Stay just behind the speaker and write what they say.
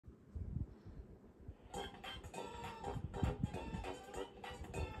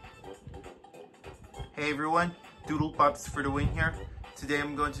Hey everyone, Doodle Pops for the win here. Today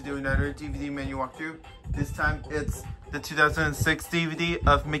I'm going to do another DVD menu walkthrough. This time it's the 2006 DVD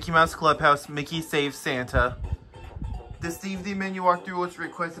of Mickey Mouse Clubhouse Mickey Saves Santa. This DVD menu walkthrough was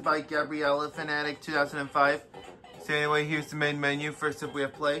requested by Gabriella Fanatic 2005. So anyway, here's the main menu. First up we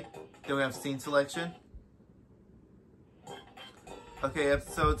have play, then we have scene selection. Okay,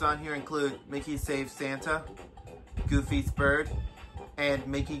 episodes on here include Mickey Saves Santa, Goofy's Bird, and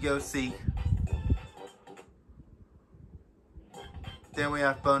Mickey Goes See. Then we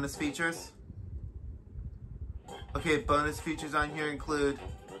have bonus features. Okay, bonus features on here include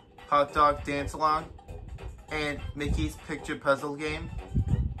Hot Dog Dance Along and Mickey's Picture Puzzle Game.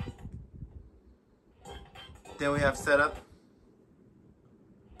 Then we have setup.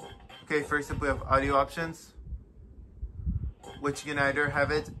 Okay, first up we have audio options, which you can either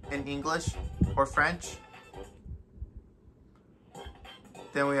have it in English or French.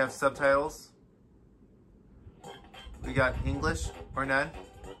 Then we have subtitles. We got English or none.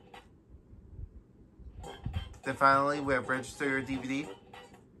 Then finally we have register your DVD.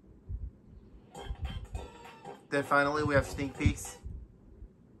 Then finally we have sneak peeks.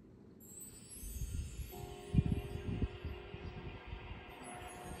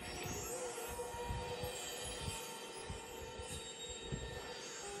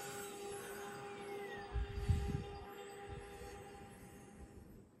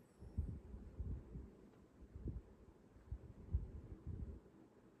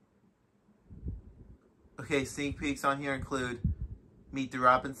 Okay, sneak peeks on here include Meet the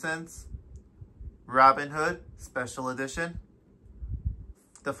Robinsons, Robin Hood Special Edition,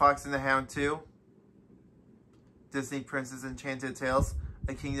 The Fox and the Hound 2, Disney Princess Enchanted Tales,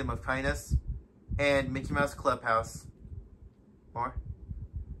 A Kingdom of Kindness, and Mickey Mouse Clubhouse. More.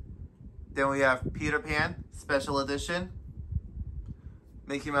 Then we have Peter Pan Special Edition,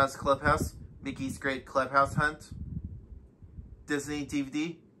 Mickey Mouse Clubhouse, Mickey's Great Clubhouse Hunt, Disney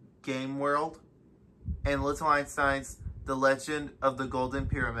DVD, Game World, and Little Einstein's The Legend of the Golden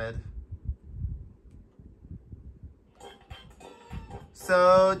Pyramid.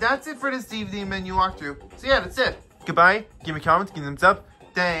 So that's it for this DVD menu walkthrough. So yeah, that's it. Goodbye. Give me a comment, give me a thumbs up.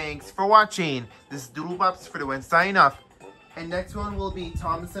 Thanks for watching. This is Doodle Pops for the win, signing off. And next one will be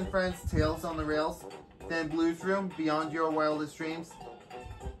Thomas and Friends, Tales on the Rails. Then Blues Room, Beyond Your Wildest Dreams.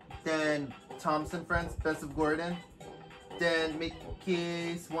 Then Thomas and Friends, Best of Gordon. Then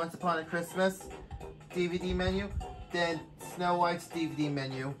Mickey's Once Upon a Christmas DVD menu, then Snow White's DVD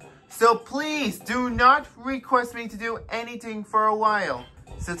menu. So please do not request me to do anything for a while.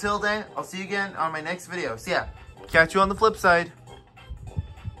 So till then, I'll see you again on my next video. So yeah, catch you on the flip side.